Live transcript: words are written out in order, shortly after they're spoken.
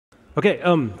Okay,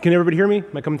 can everybody hear me?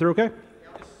 Am I coming through okay?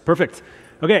 Perfect.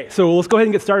 Okay, so let's go ahead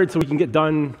and get started so we can get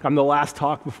done. I'm the last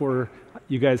talk before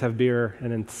you guys have beer,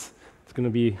 and it's going to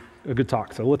be a good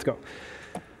talk, so let's go.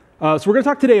 So we're going to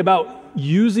talk today about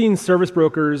using service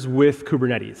brokers with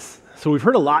Kubernetes. So we've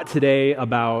heard a lot today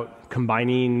about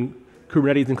combining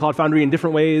Kubernetes and Cloud Foundry in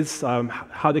different ways,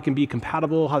 how they can be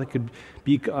compatible, how they could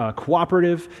be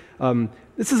cooperative.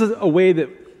 This is a way that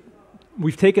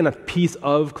we've taken a piece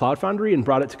of Cloud Foundry and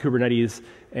brought it to Kubernetes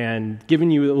and given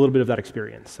you a little bit of that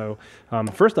experience. So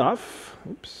first off,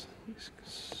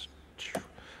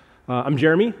 I'm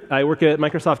Jeremy. I work at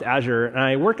Microsoft Azure, and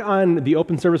I work on the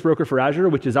Open Service Broker for Azure,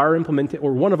 which is our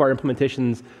one of our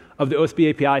implementations of the OSB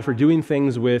API for doing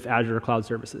things with Azure Cloud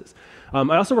Services.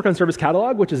 I also work on Service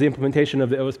Catalog, which is the implementation of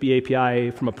the OSB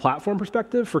API from a platform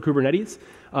perspective for Kubernetes.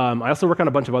 I also work on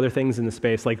a bunch of other things in the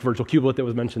space, like Virtual Kubelet that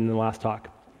was mentioned in the last talk.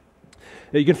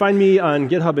 You can find me on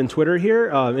GitHub and Twitter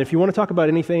here. If you want to talk about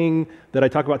anything that I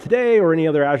talk about today or any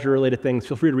other Azure-related things,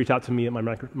 feel free to reach out to me at my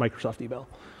Microsoft email.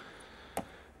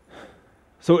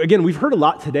 So again, we've heard a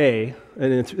lot today,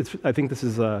 and I think this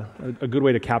is a good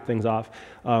way to cap things off,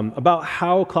 about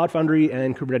how Cloud Foundry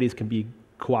and Kubernetes can be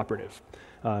cooperative.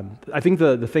 I think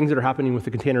the things that are happening with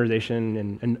the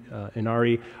containerization and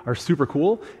ARI are super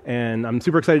cool, and I'm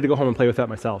super excited to go home and play with that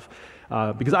myself.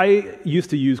 Because I used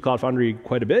to use Cloud Foundry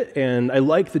quite a bit, and I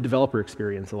like the developer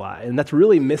experience a lot, and that's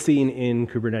really missing in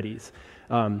Kubernetes.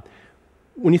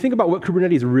 When you think about what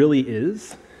Kubernetes really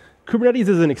is, Kubernetes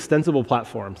is an extensible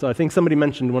platform. So I think somebody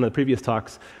mentioned in one of the previous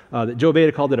talks that Joe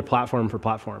Beda called it a platform for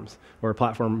platforms, or a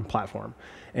platform.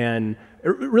 And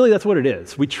really that's what it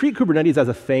is. We treat Kubernetes as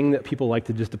a thing that people like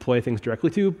to just deploy things directly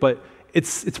to, but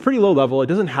it's pretty low level. It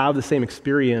doesn't have the same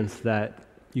experience that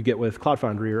you get with Cloud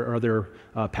Foundry or other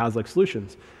PaaS-like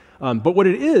solutions. But what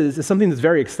it is something that's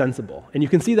very extensible. And you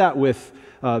can see that with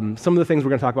some of the things we're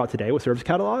going to talk about today with Service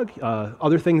Catalog,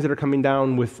 other things that are coming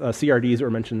down with CRDs that were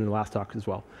mentioned in the last talk as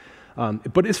well.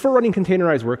 But it's for running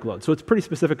containerized workloads, so it's pretty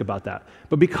specific about that.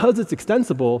 But because it's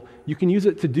extensible, you can use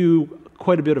it to do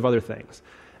quite a bit of other things.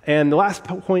 And the last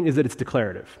point is that it's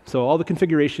declarative. So all the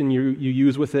configuration you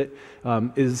use with it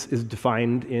is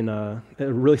defined in a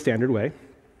really standard way.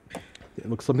 It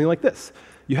looks something like this.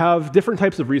 You have different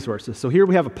types of resources. So here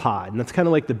we have a pod, and that's kind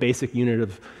of like the basic unit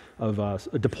of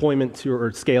a deployment to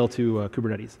or scale to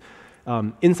Kubernetes.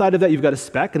 Inside of that, you've got a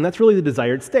spec, and that's really the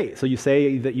desired state. So you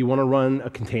say that you want to run a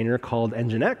container called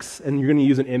Nginx, and you're going to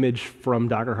use an image from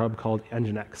Docker Hub called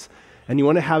Nginx. And you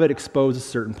want to have it expose a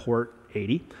certain port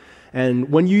 80.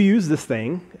 And when you use this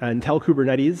thing and tell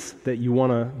Kubernetes that you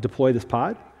want to deploy this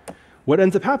pod, what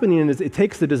ends up happening is it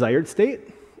takes the desired state,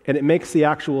 and it makes the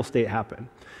actual state happen.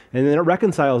 And then it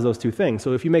reconciles those two things.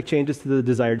 So if you make changes to the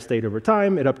desired state over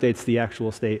time, it updates the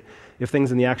actual state. If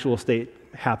things in the actual state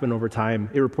happen over time,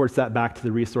 it reports that back to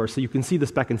the resource, so you can see the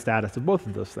spec and status of both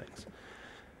of those things.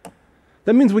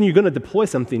 That means when you're going to deploy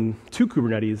something to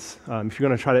Kubernetes, if you're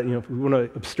going to try to, if you want to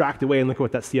abstract away and look at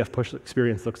what that CF push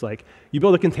experience looks like, you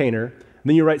build a container,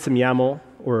 then you write some YAML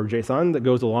or JSON that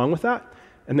goes along with that,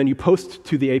 and then you post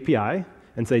to the API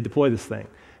and say, deploy this thing.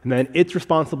 And then it's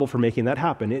responsible for making that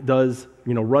happen. It does,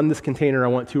 run this container. I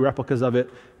want 2 replicas of it.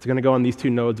 It's going to go on these 2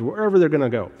 nodes, wherever they're going to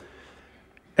go.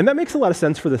 And that makes a lot of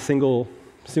sense for the single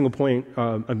point.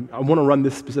 I want to run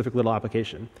this specific little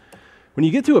application. When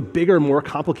you get to a bigger, more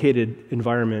complicated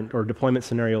environment or deployment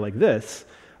scenario like this,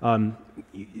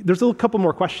 there's a couple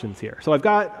more questions here. So I've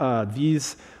got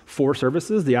these 4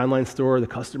 services: the online store, the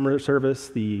customer service,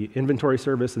 the inventory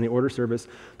service, and the order service.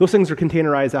 Those things are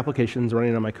containerized applications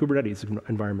running on my Kubernetes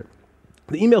environment.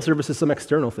 The email service is some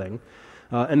external thing.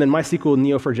 And then MySQL,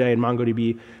 Neo4j, and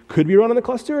MongoDB could be run on the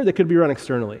cluster, or they could be run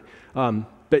externally.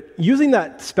 But using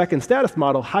that spec and status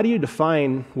model, how do you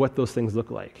define what those things look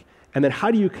like? And then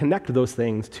how do you connect those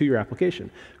things to your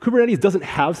application? Kubernetes doesn't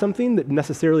have something that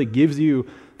necessarily gives you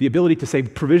the ability to say,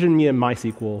 provision me a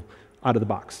MySQL out of the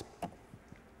box.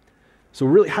 So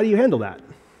really, how do you handle that?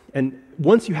 And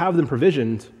once you have them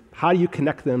provisioned, how do you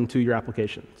connect them to your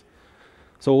applications?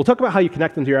 So we'll talk about how you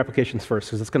connect them to your applications first,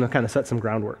 because it's going to kind of set some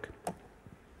groundwork.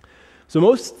 So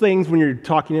most things, when you're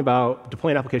talking about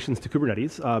deploying applications to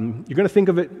Kubernetes, you're going to think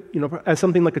of it as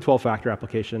something like a 12-factor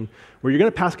application, where you're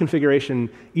going to pass configuration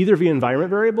either via environment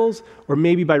variables or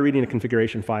maybe by reading a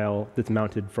configuration file that's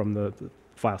mounted from the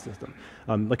file system,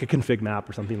 like a config map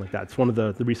or something like that. It's one of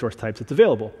the resource types that's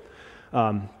available.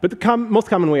 But the most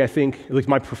common way, I think, at least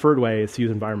my preferred way, is to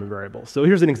use environment variables. So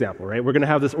here's an example, right? We're going to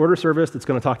have this order service that's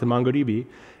going to talk to MongoDB,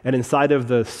 and inside of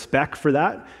the spec for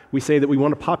that, we say that we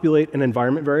want to populate an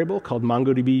environment variable called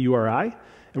MongoDB URI,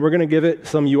 and we're going to give it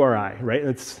some URI, right? And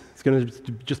it's going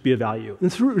to just be a value.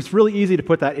 And it's really easy to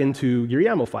put that into your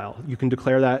YAML file. You can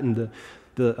declare that, and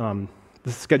the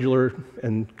scheduler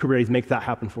and Kubernetes make that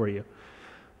happen for you.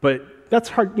 But that's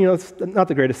hard, it's not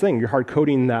the greatest thing. You're hard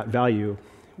coding that value.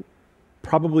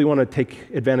 Probably want to take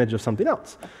advantage of something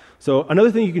else. So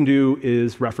another thing you can do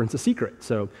is reference a secret.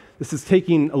 So this is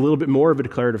taking a little bit more of a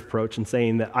declarative approach and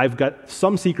saying that I've got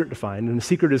some secret defined, and a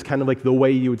secret is kind of like the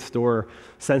way you would store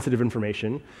sensitive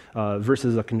information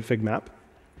versus a config map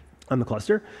on the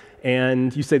cluster.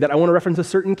 And you say that I want to reference a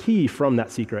certain key from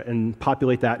that secret and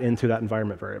populate that into that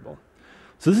environment variable.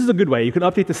 So this is a good way. You can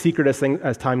update the secret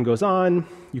as time goes on.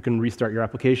 You can restart your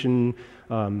application,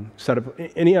 set up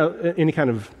any kind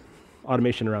of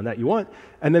automation around that you want,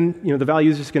 and then the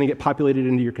value is just going to get populated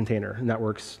into your container, and that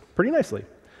works pretty nicely.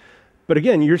 But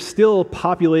again, you're still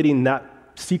populating that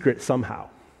secret somehow,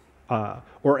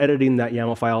 or editing that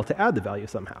YAML file to add the value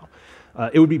somehow.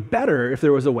 It would be better if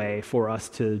there was a way for us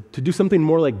to do something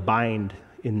more like bind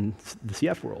in the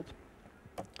CF world.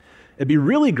 It'd be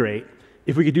really great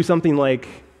if we could do something like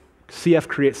CF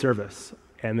create service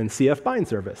and then CF bind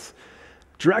service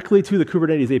directly to the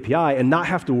Kubernetes API and not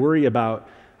have to worry about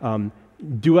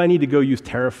do I need to go use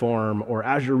Terraform or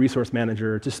Azure Resource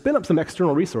Manager to spin up some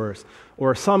external resource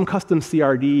or some custom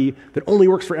CRD that only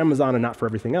works for Amazon and not for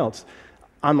everything else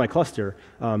on my cluster.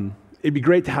 It'd be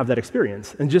great to have that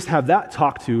experience and just have that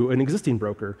talk to an existing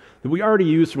broker that we already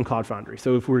use from Cloud Foundry.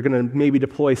 So if we're going to maybe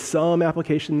deploy some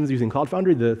applications using Cloud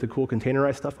Foundry, the cool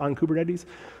containerized stuff on Kubernetes,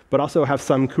 but also have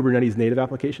some Kubernetes native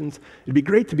applications, it'd be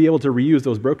great to be able to reuse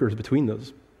those brokers between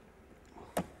those.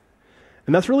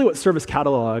 And that's really what Service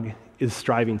Catalog is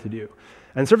striving to do.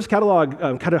 And Service Catalog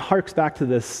kind of harks back to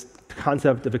this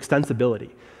concept of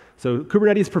extensibility. So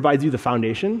Kubernetes provides you the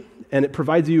foundation, and it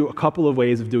provides you a couple of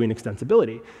ways of doing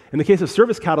extensibility. In the case of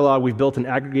Service Catalog, we've built an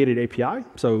aggregated API.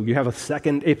 So you have a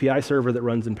second API server that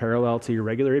runs in parallel to your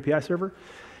regular API server.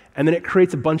 And then it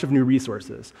creates a bunch of new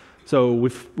resources. So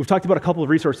we've talked about a couple of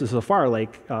resources so far,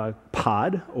 like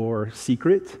pod or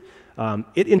secret.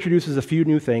 It introduces a few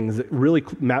new things that really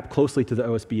map closely to the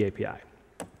OSB API.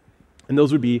 And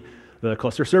those would be the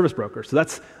cluster service broker. So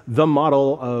that's the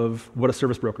model of what a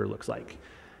service broker looks like.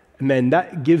 And then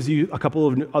that gives you a couple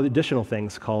of additional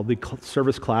things called the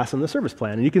service class and the service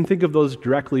plan. And you can think of those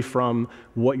directly from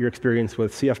what your experience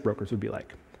with CF brokers would be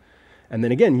like. And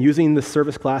then again, using the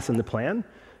service class and the plan,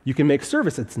 you can make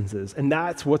service instances. And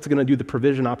that's what's going to do the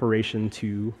provision operation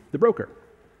to the broker.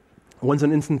 Once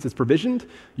an instance is provisioned,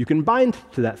 you can bind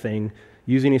to that thing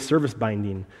using a service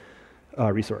binding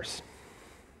resource.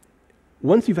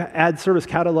 Once you've added Service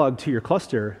Catalog to your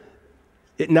cluster,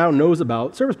 it now knows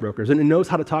about service brokers, and it knows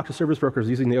how to talk to service brokers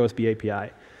using the OSB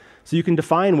API. So you can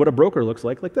define what a broker looks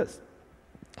like this.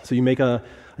 So you make a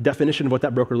definition of what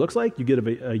that broker looks like. You get a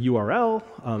URL.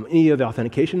 Any of the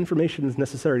authentication information is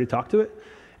necessary to talk to it.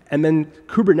 And then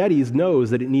Kubernetes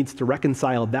knows that it needs to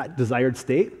reconcile that desired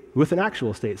state with an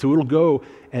actual state. So it'll go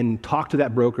and talk to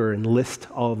that broker and list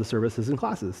all of the services and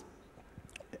classes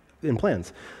and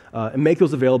plans and make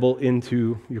those available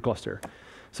into your cluster.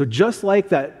 So just like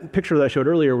that picture that I showed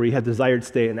earlier where you had desired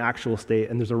state and actual state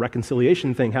and there's a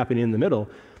reconciliation thing happening in the middle,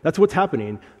 that's what's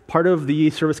happening. Part of the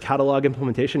Service Catalog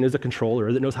implementation is a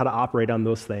controller that knows how to operate on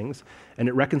those things, and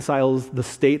it reconciles the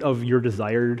state of your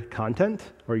desired content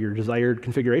or your desired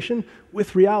configuration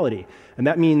with reality. And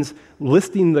that means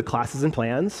listing the classes and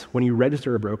plans when you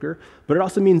register a broker, but it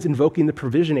also means invoking the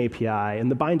provision API and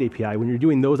the bind API when you're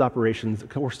doing those operations that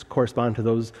correspond to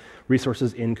those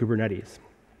resources in Kubernetes.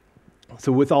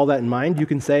 So with all that in mind, you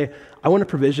can say, I want to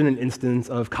provision an instance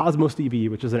of Cosmos DB,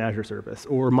 which is an Azure service,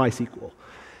 or MySQL.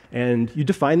 And you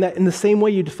define that in the same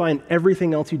way you define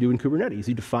everything else you do in Kubernetes.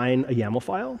 You define a YAML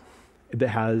file that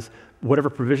has whatever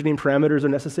provisioning parameters are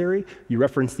necessary. You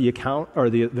reference the account or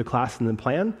the class and the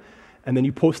plan, and then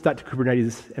you post that to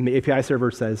Kubernetes, and the API server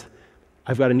says,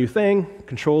 I've got a new thing,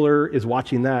 controller is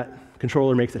watching that,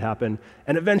 controller makes it happen,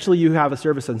 and eventually you have a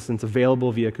service instance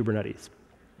available via Kubernetes.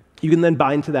 You can then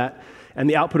bind to that, and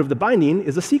the output of the binding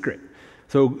is a secret.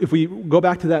 So if we go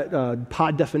back to that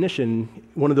pod definition,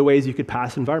 one of the ways you could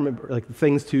pass environment like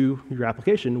things to your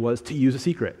application was to use a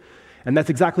secret. And that's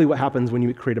exactly what happens when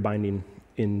you create a binding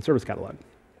in Service Catalog.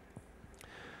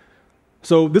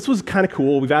 So this was kind of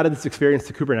cool. We've added this experience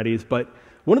to Kubernetes, but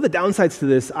one of the downsides to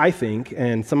this, I think,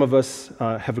 and some of us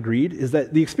have agreed, is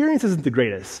that the experience isn't the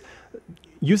greatest.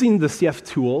 Using the CF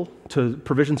tool to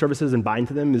provision services and bind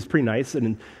to them is pretty nice,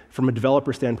 and from a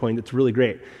developer standpoint, it's really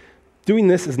great. Doing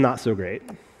this is not so great.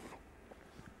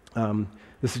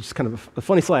 This is just kind of a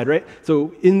funny slide, right?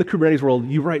 So in the Kubernetes world,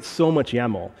 you write so much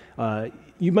YAML.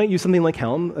 you might use something like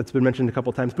Helm, that's been mentioned a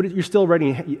couple times, but you're still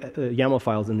writing YAML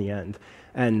files in the end.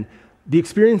 And the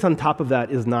experience on top of that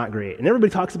is not great. And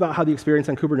everybody talks about how the experience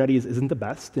on Kubernetes isn't the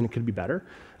best and it could be better.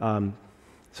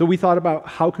 So we thought about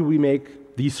how could we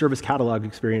make the service catalog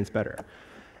experience better.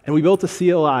 And we built a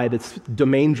CLI that's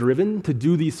domain-driven to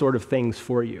do these sort of things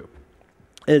for you.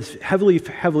 And it's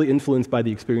heavily influenced by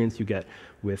the experience you get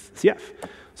with CF.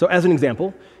 So as an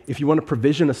example, if you want to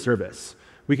provision a service,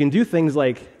 we can do things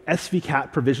like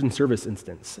svcat provision service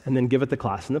instance, and then give it the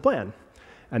class and the plan,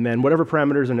 and then whatever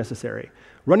parameters are necessary.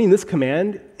 Running this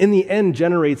command, in the end,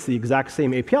 generates the exact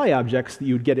same API objects that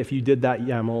you would get if you did that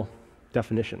YAML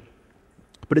definition.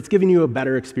 But it's giving you a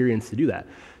better experience to do that.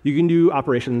 You can do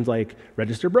operations like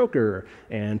register broker,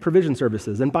 and provision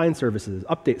services, and bind services,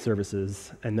 update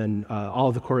services, and then all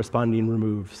of the corresponding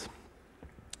removes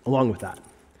along with that.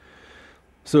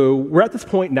 So we're at this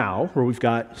point now where we've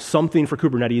got something for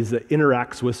Kubernetes that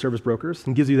interacts with service brokers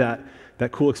and gives you that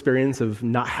cool experience of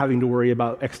not having to worry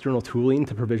about external tooling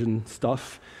to provision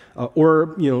stuff,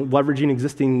 or leveraging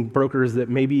existing brokers that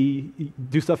maybe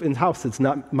do stuff in-house that's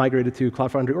not migrated to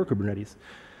Cloud Foundry or Kubernetes.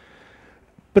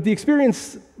 But the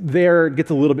experience there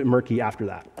gets a little bit murky after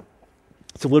that.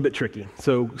 It's a little bit tricky.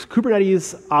 So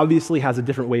Kubernetes obviously has a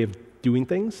different way of doing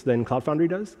things than Cloud Foundry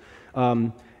does.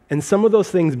 And some of those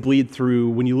things bleed through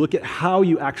when you look at how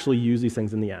you actually use these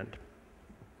things in the end.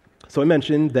 So I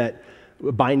mentioned that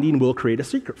binding will create a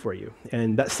secret for you.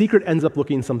 And that secret ends up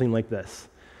looking something like this.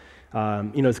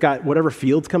 It's got whatever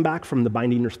fields come back from the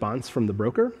binding response from the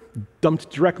broker dumped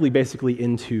directly basically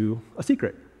into a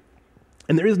secret.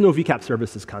 And there is no VCAP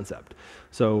services concept.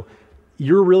 So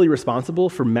you're really responsible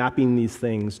for mapping these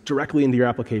things directly into your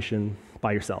application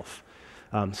by yourself.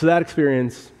 So that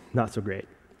experience, not so great.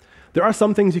 There are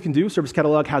some things you can do. Service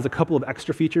Catalog has a couple of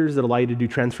extra features that allow you to do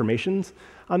transformations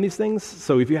on these things.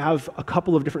 So if you have a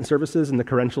couple of different services and the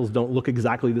credentials don't look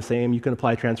exactly the same, you can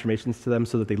apply transformations to them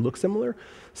so that they look similar.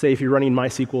 Say if you're running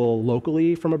MySQL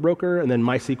locally from a broker and then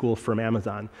MySQL from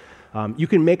Amazon, you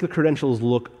can make the credentials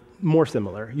look more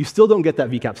similar. You still don't get that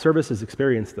VCAP services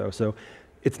experience, though, so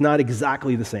it's not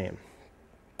exactly the same.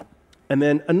 And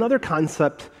then another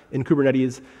concept in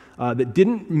Kubernetes that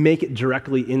didn't make it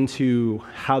directly into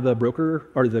how the broker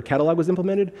or the catalog was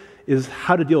implemented is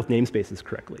how to deal with namespaces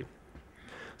correctly.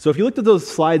 So if you looked at those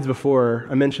slides before,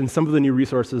 I mentioned some of the new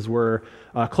resources were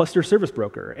cluster service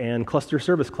broker and cluster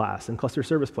service class and cluster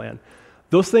service plan.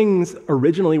 Those things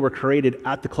originally were created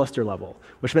at the cluster level,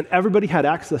 which meant everybody had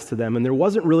access to them, and there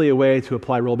wasn't really a way to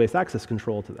apply role-based access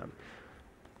control to them.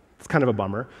 It's kind of a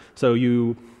bummer. So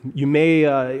you may,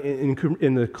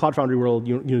 in the Cloud Foundry world,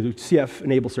 you do CF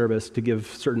enable service to give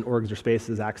certain orgs or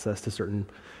spaces access to certain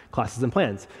classes and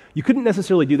plans. You couldn't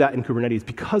necessarily do that in Kubernetes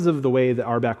because of the way that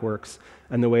RBAC works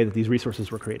and the way that these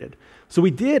resources were created. So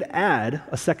we did add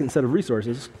a second set of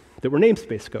resources that were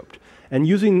namespace scoped. And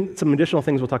using some additional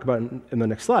things we'll talk about in the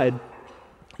next slide,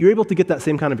 you're able to get that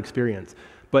same kind of experience.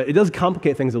 But it does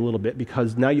complicate things a little bit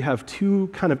because now you have two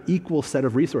kind of equal set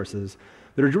of resources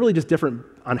that are really just different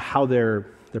on how they're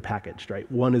packaged, right?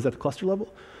 One is at the cluster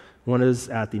level, one is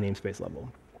at the namespace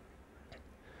level.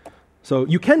 So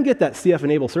you can get that CF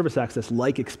enable service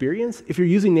access-like experience if you're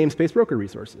using namespace broker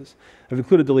resources. I've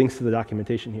included the links to the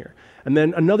documentation here. And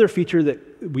then another feature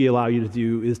that we allow you to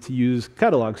do is to use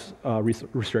catalogs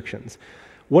restrictions.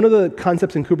 One of the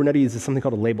concepts in Kubernetes is something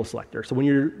called a label selector. So when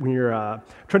you're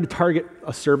trying to target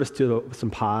a service to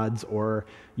some pods, or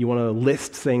you want to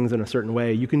list things in a certain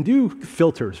way, you can do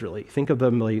filters, really. Think of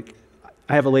them like,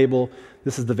 I have a label,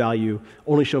 this is the value,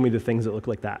 only show me the things that look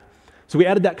like that. So we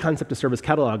added that concept to Service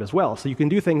Catalog as well. So you can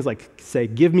do things like, say,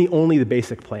 give me only the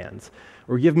basic plans,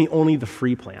 or give me only the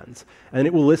free plans. And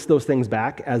it will list those things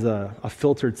back as a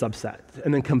filtered subset.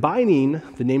 And then combining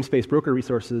the namespace broker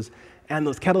resources and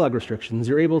those catalog restrictions,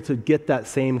 you're able to get that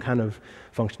same kind of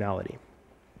functionality.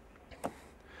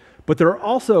 But there are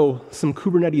also some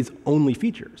Kubernetes-only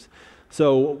features.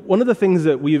 So one of the things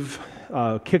that we've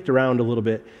kicked around a little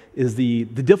bit is the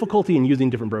difficulty in using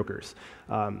different brokers.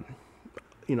 The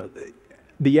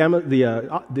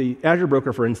Azure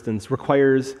broker, for instance,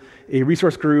 requires a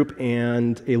resource group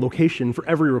and a location for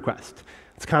every request.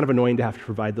 It's kind of annoying to have to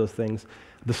provide those things.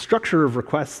 The structure of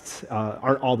requests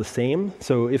aren't all the same.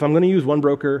 So if I'm going to use one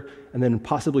broker and then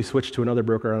possibly switch to another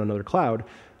broker on another cloud,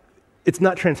 it's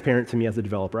not transparent to me as a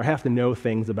developer. I have to know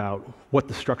things about what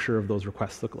the structure of those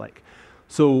requests look like.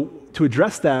 So to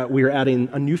address that, we are adding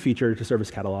a new feature to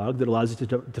Service Catalog that allows you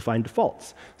to define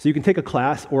defaults. So you can take a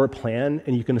class or a plan,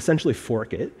 and you can essentially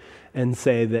fork it and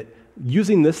say that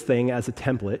using this thing as a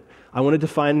template, I want to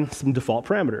define some default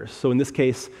parameters. So in this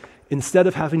case, instead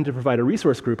of having to provide a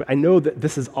resource group, I know that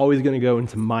this is always going to go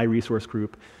into my resource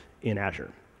group in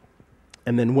Azure.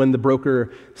 And then when the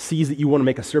broker sees that you want to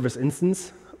make a service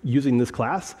instance using this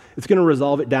class, it's going to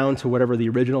resolve it down to whatever the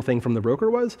original thing from the broker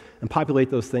was and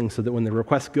populate those things so that when the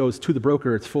request goes to the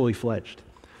broker, it's fully fledged.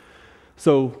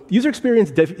 So user experience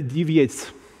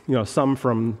deviates some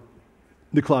from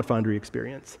the Cloud Foundry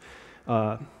experience.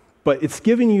 But it's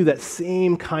giving you that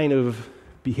same kind of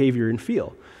behavior and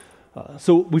feel.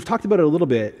 So we've talked about it a little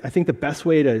bit. I think the best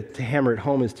way to hammer it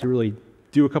home is to really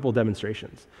do a couple of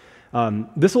demonstrations.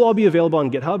 This will all be available on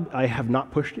GitHub. I have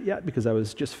not pushed it yet because I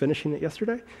was just finishing it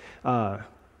yesterday.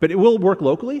 But it will work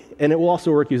locally, and it will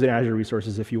also work using Azure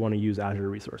resources if you want to use Azure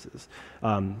resources.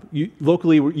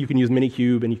 Locally, you can use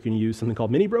Minikube, and you can use something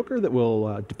called MiniBroker that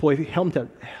will deploy Helm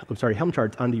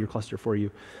charts onto your cluster for you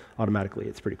automatically.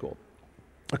 It's pretty cool.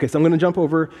 OK, so I'm going to jump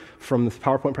over from this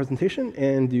PowerPoint presentation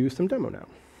and do some demo now.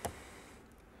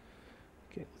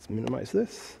 OK, let's minimize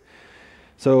this.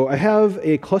 So I have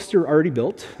a cluster already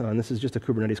built, and this is just a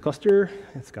Kubernetes cluster.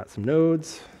 It's got some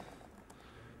nodes.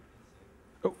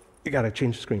 Oh, you got to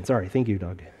change the screen. Sorry, thank you,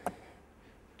 Doug.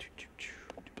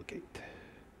 Duplicate.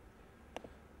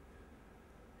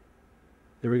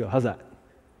 There we go. How's that?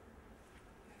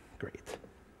 Great.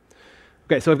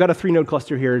 OK, so I've got a 3-node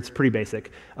cluster here. It's pretty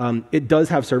basic. It does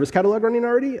have service catalog running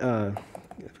already.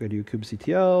 If I do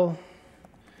kubectl,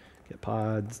 get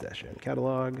pods, -n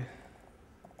catalog.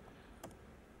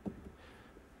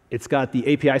 It's got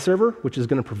the API server, which is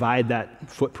going to provide that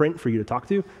footprint for you to talk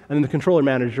to. And then the controller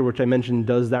manager, which I mentioned,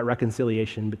 does that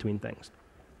reconciliation between things.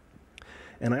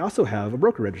 And I also have a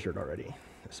broker registered already.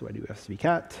 So I do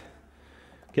svcat,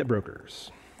 get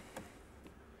brokers.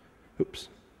 Oops,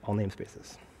 all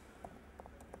namespaces.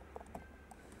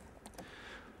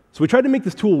 So we tried to make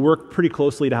this tool work pretty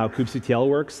closely to how kubectl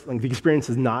works. Like, the experience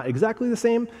is not exactly the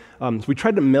same. So we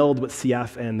tried to meld what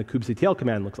CF and the kubectl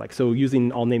command looks like. So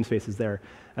using all namespaces there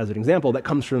as an example, that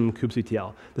comes from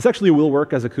kubectl. This actually will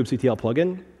work as a kubectl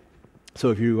plugin.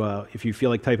 So if you feel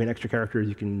like typing extra characters,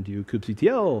 you can do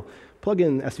kubectl,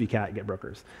 plugin, svcat, get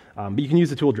brokers. But you can use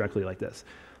the tool directly like this.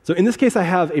 So in this case, I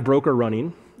have a broker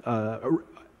running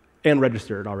and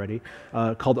registered already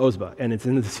called OSBA, and it's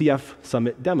in the CF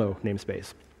Summit demo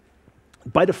namespace.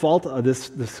 By default, this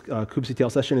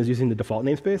kubectl session is using the default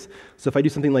namespace. So if I do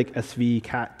something like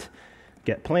svcat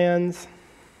get plans,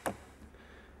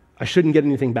 I shouldn't get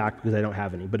anything back because I don't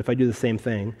have any. But if I do the same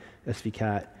thing,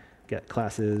 svcat get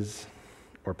classes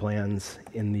or plans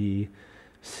in the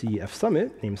CF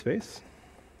Summit namespace,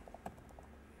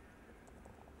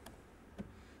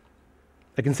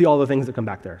 I can see all the things that come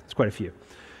back there. It's quite a few.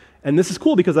 And this is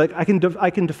cool because I can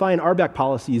define RBAC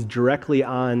policies directly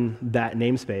on that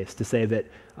namespace to say that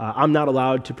I'm not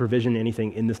allowed to provision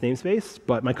anything in this namespace,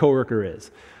 but my coworker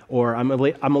is. Or I'm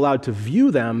allowed to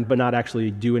view them, but not actually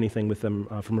do anything with them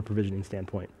from a provisioning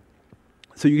standpoint.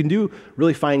 So you can do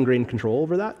really fine-grained control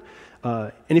over that.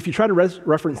 And if you try to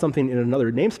reference something in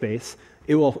another namespace,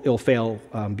 it'll fail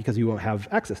because you won't have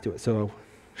access to it. So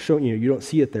you don't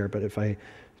see it there, but if I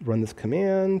run this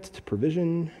command to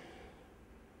provision,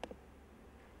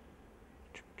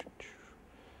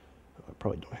 I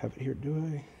probably don't have it here, do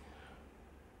I?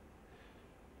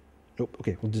 Nope.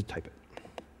 OK, we'll just type it.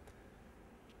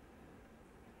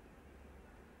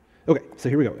 OK, so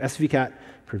here we go. svcat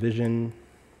provision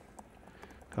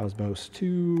Cosmos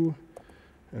 2,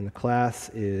 and the class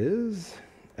is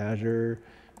Azure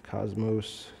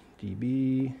Cosmos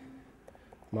DB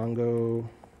Mongo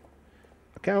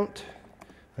account,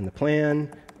 and the plan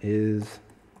is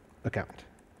account.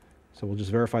 So we'll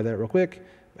just verify that real quick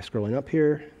by scrolling up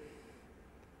here.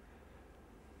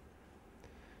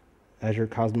 Azure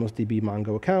Cosmos DB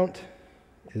Mongo account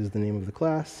is the name of the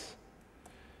class.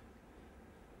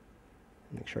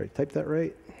 Make sure I type that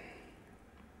right.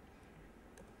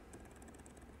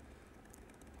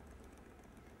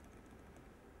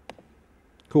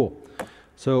 Cool.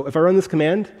 So if I run this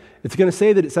command, it's going to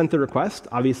say that it sent the request.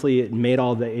 Obviously, it made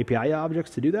all the API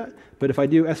objects to do that. But if I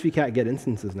do svcat get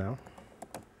instances now,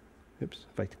 oops,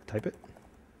 if I type it,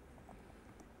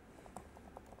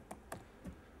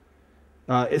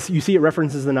 you see it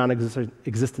references the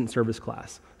non-existent service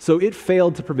class. So it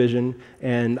failed to provision,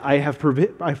 and I've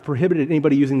prohibited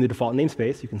anybody using the default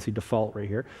namespace, you can see default right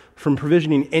here, from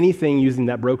provisioning anything using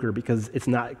that broker because it's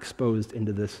not exposed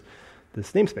into this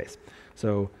namespace.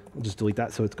 So I'll just delete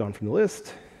that so it's gone from the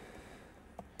list.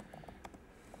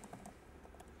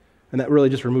 And that really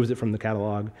just removes it from the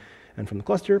catalog and from the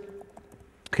cluster.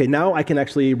 OK, now I can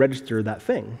actually register that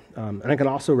thing. And I can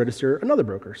also register another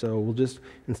broker. So we'll just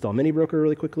install MiniBroker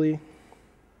really quickly.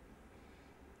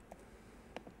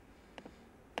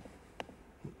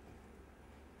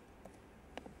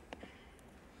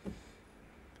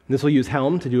 This will use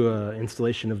Helm to do an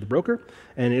installation of the broker,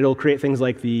 and it'll create things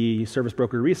like the service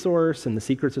broker resource and the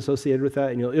secrets associated with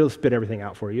that, and it'll spit everything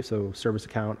out for you. So service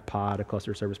account, pod, a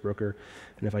cluster service broker.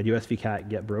 And if I do svcat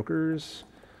get brokers,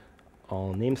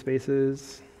 all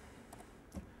namespaces.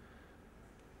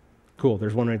 Cool,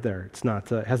 there's one right there. It's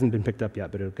not, it hasn't been picked up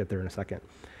yet, but it'll get there in a second.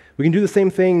 We can do the same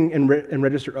thing and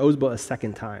register OSBA a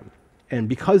second time. And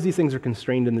because these things are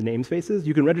constrained in the namespaces,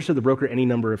 you can register the broker any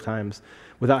number of times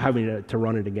without having to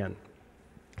run it again.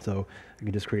 So I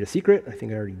can just create a secret. I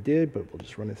think I already did, but we'll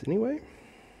just run this anyway.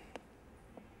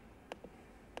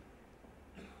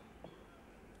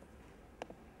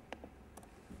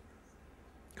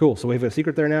 Cool, so we have a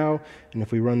secret there now. And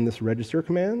if we run this register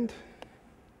command,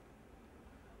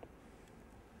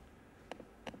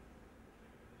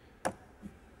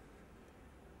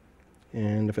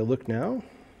 and if I look now,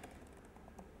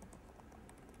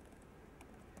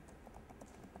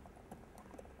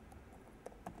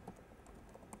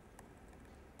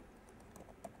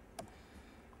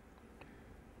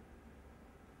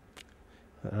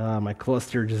 my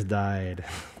cluster just died.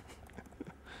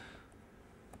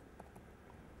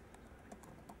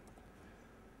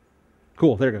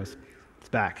 Cool, there it goes. It's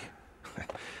back.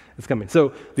 It's coming.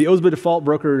 So the OSBA default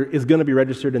broker is going to be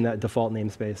registered in that default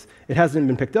namespace. It hasn't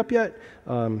been picked up yet.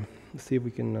 Let's see if we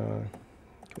can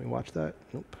we watch that?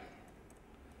 Nope.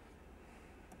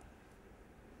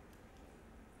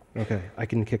 Okay, I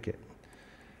can kick it.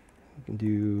 We can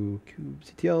do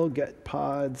kubectl get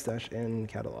pods -n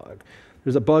catalog.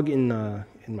 There's a bug in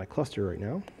my cluster right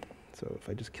now. So if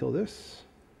I just kill this,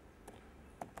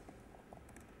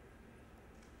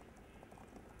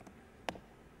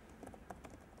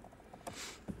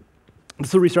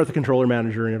 this will restart the controller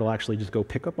manager, and it'll actually just go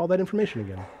pick up all that information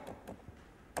again.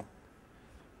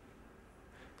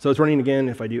 So it's running again.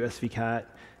 If I do svcat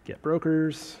get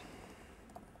brokers,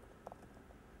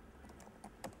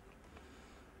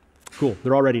 cool,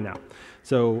 they're all ready now.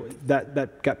 So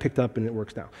that got picked up and it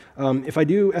works now. If I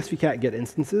do svcat get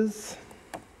instances,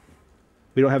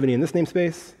 we don't have any in this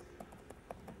namespace,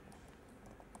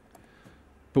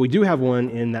 but we do have one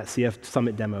in that CF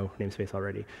Summit demo namespace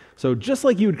already. So just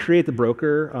like you would create the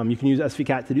broker, you can use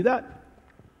svcat to do that.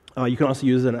 You can also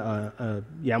use a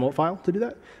YAML file to do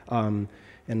that.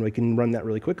 And we can run that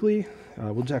really quickly.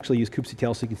 We'll just actually use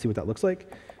kubectl so you can see what that looks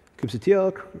like.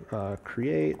 kubectl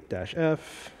create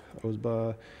 -f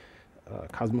OSBA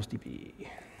Cosmos DB.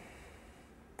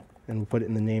 And we'll put it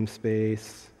in the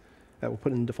namespace. We'll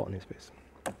put it in the default namespace.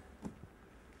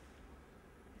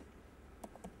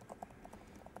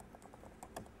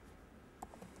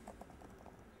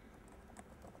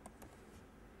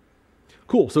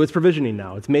 Cool, so it's provisioning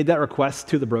now. It's made that request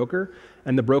to the broker,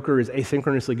 and the broker is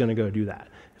asynchronously going to go do that.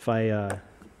 If I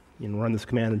run this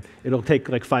command, it'll take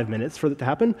like 5 minutes for it to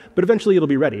happen, but eventually it'll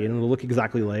be ready, and it'll look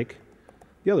exactly like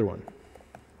the other one.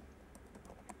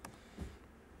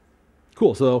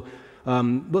 Cool, so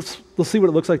let's see what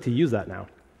it looks like to use that now.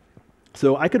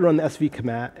 So I could run the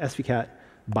svcat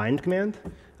bind command.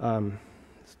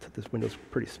 This window's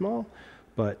pretty small.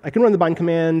 But I can run the bind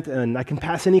command, and I can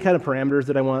pass any kind of parameters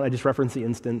that I want. I just reference the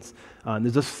instance.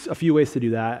 There's just a few ways to do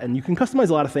that. And you can customize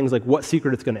a lot of things, like what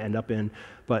secret it's going to end up in.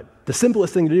 But the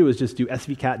simplest thing to do is just do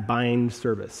svcat bind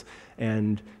service.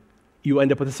 And you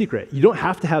end up with a secret. You don't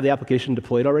have to have the application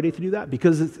deployed already to do that,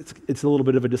 because it's a little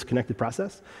bit of a disconnected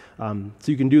process.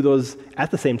 So you can do those at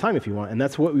the same time if you want, and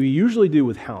that's what we usually do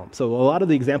with Helm. So a lot of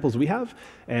the examples we have,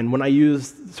 and when I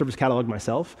use Service Catalog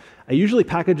myself, I usually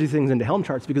package these things into Helm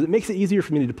charts because it makes it easier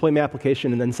for me to deploy my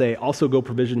application and then say, also go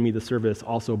provision me the service,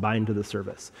 also bind to the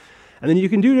service. And then you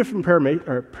can do different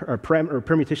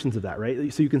permutations of that,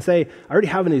 right? So you can say, I already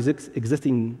have an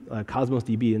existing Cosmos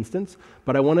DB instance,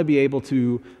 but I want to be able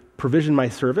to provision my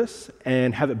service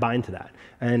and have it bind to that.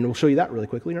 And we'll show you that really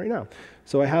quickly right now.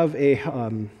 So I have a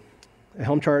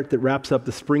Helm chart that wraps up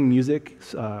the Spring Music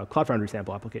Cloud Foundry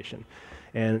sample application.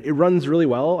 And it runs really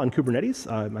well on Kubernetes.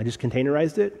 I just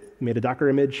containerized it, made a Docker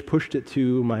image, pushed it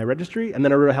to my registry, and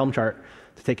then I wrote a Helm chart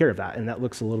to take care of that. And that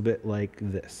looks a little bit like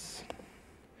this.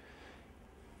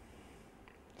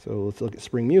 So let's look at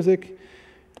Spring Music,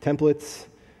 templates.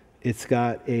 It's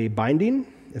got a binding.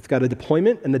 It's got a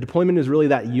deployment, and the deployment is really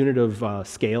that unit of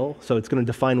scale. So it's going to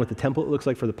define what the template looks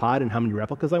like for the pod and how many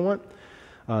replicas I want.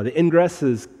 The ingress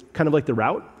is kind of like the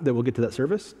route that will get to that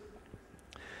service.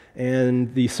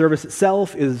 And the service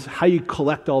itself is how you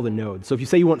collect all the nodes. So if you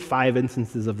say you want 5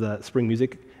 instances of the Spring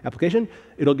Music application,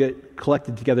 it'll get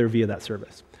collected together via that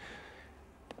service.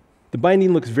 The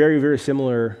binding looks very, very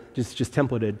similar, just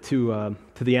templated to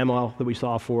the YAML that we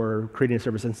saw for creating a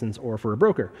service instance or for a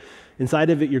broker. Inside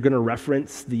of it, you're going to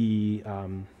reference the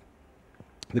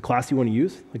the class you want to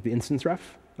use, like the instance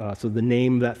ref, so the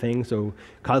name of that thing, so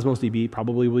Cosmos DB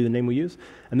probably will be the name we use,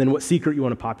 and then what secret you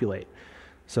want to populate.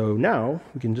 So now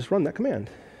we can just run that command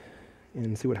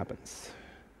and see what happens.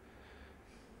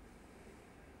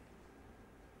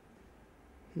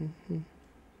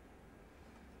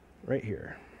 Right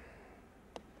here.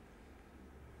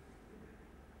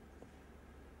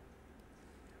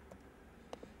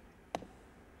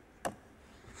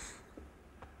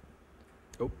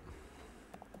 Oh.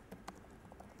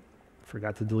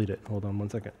 Forgot to delete it. Hold on one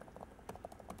second.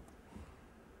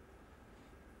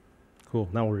 Cool,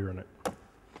 now we'll rerun it.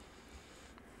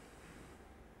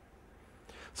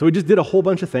 So we just did a whole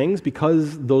bunch of things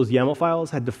because those YAML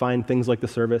files had defined things like the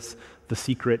service, the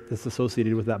secret that's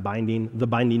associated with that binding, the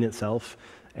binding itself,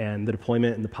 and the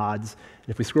deployment and the pods. And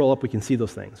if we scroll up, we can see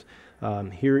those things.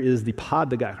 Here is the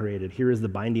pod that got created. Here is the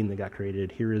binding that got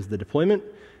created. Here is the deployment.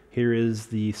 Here is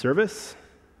the service.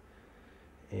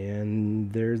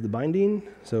 And there's the binding.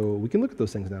 So we can look at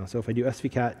those things now. So if I do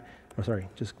svcat, or sorry,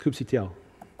 just kubectl,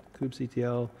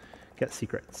 get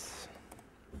secrets.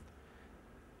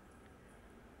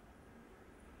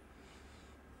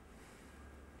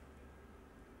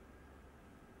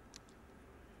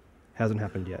 Hasn't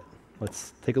happened yet.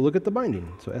 Let's take a look at the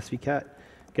binding. So svcat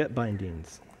get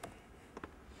bindings.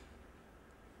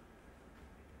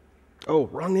 Oh,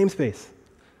 wrong namespace.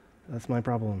 That's my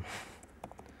problem.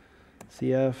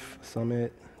 CF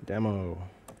summit demo.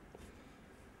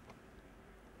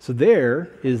 So there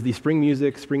is the Spring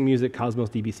Music Cosmos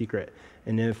DB secret.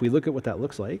 And if we look at what that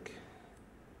looks like,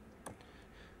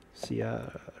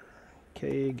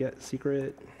 CK get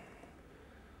secret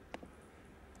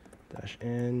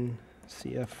 -n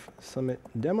CF summit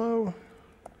demo,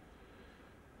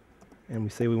 and we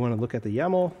say we want to look at the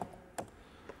YAML.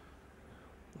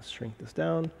 Let's shrink this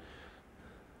down.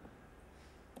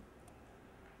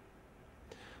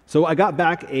 So I got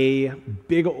back a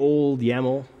big old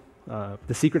YAML.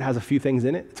 The secret has a few things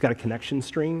in it. It's got a connection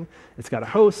string. It's got a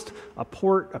host, a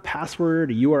port, a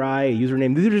password, a URI, a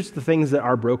username. These are just the things that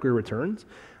our broker returns.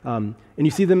 And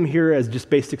you see them here as just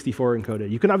base64 encoded.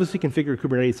 You can obviously configure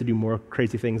Kubernetes to do more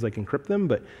crazy things like encrypt them,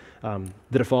 but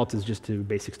the default is just to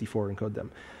base64 encode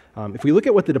them. If we look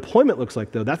at what the deployment looks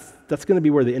like, though, that's going to be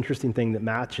where the interesting thing that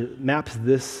maps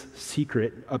this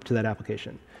secret up to that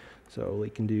application. So we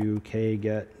can do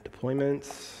kget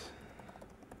deployments,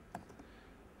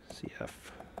 CF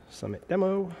summit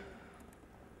demo.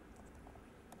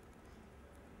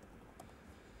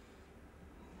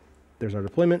 There's our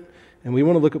deployment, and we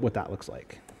want to look at what that looks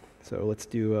like. So let's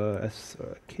do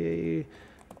sk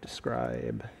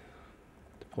describe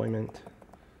deployment.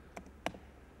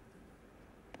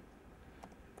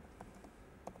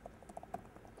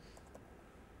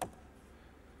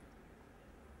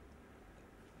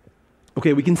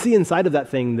 Okay, we can see inside of that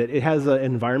thing that it has an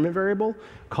environment variable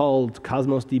called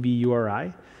Cosmos DB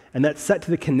URI, and that's set to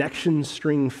the connection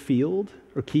string field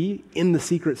or key in the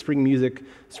secret Spring Music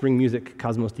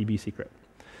Cosmos DB secret.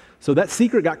 So that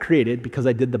secret got created because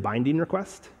I did the binding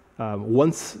request.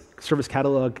 Once Service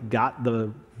Catalog got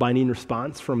the binding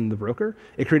response from the broker,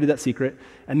 it created that secret,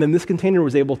 and then this container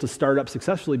was able to start up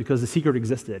successfully because the secret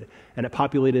existed, and it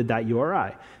populated that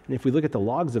URI. And if we look at the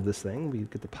logs of this thing, we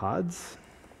get the pods.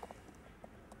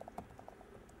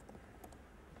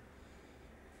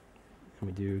 And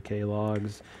we do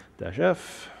klogs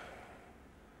 -f.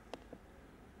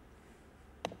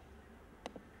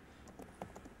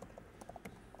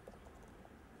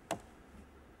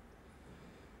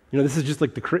 You know, this is just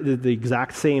like the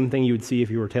exact same thing you would see if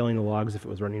you were tailing the logs if it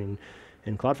was running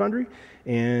in Cloud Foundry.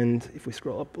 And if we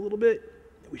scroll up a little bit,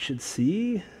 we should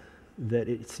see that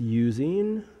it's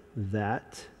using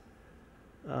that,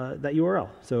 that URL.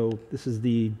 So this is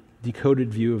the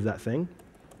decoded view of that thing.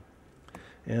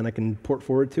 And I can port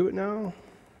forward to it now.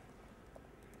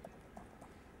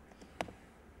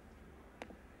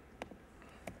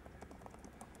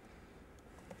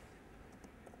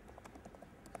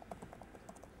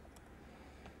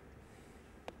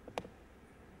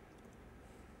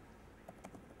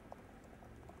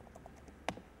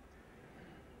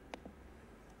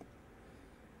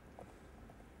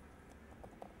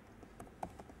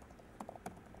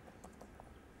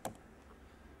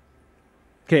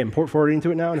 Okay, I'm port forwarding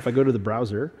to it now, and if I go to the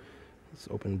browser, let's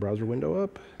open browser window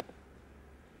up.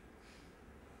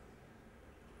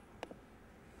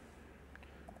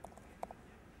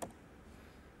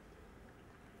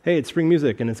 hey, it's Spring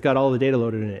Music, and it's got all the data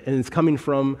loaded in it, and it's coming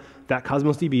from that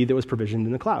Cosmos DB that was provisioned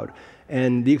in the cloud.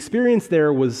 And the experience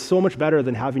there was so much better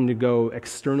than having to go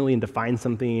externally and define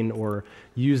something, or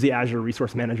use the Azure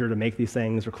Resource Manager to make these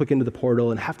things, or click into the portal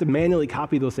and have to manually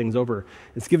copy those things over.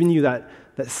 It's giving you that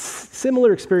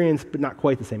similar experience, but not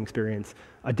quite the same experience,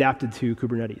 adapted to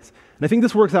Kubernetes. And I think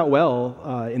this works out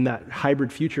well in that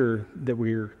hybrid future that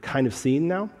we're kind of seeing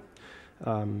now.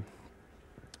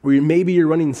 Where maybe you're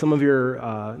running some of your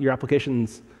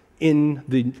applications in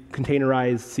the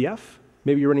containerized CF.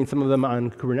 Maybe you're running some of them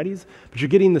on Kubernetes, but you're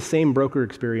getting the same broker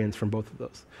experience from both of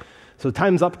those. So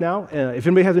time's up now. If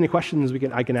anybody has any questions,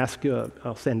 I can ask.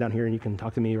 I'll stand down here and you can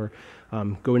talk to me, or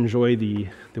go enjoy the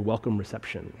welcome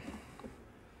reception.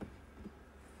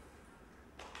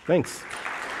 Thanks.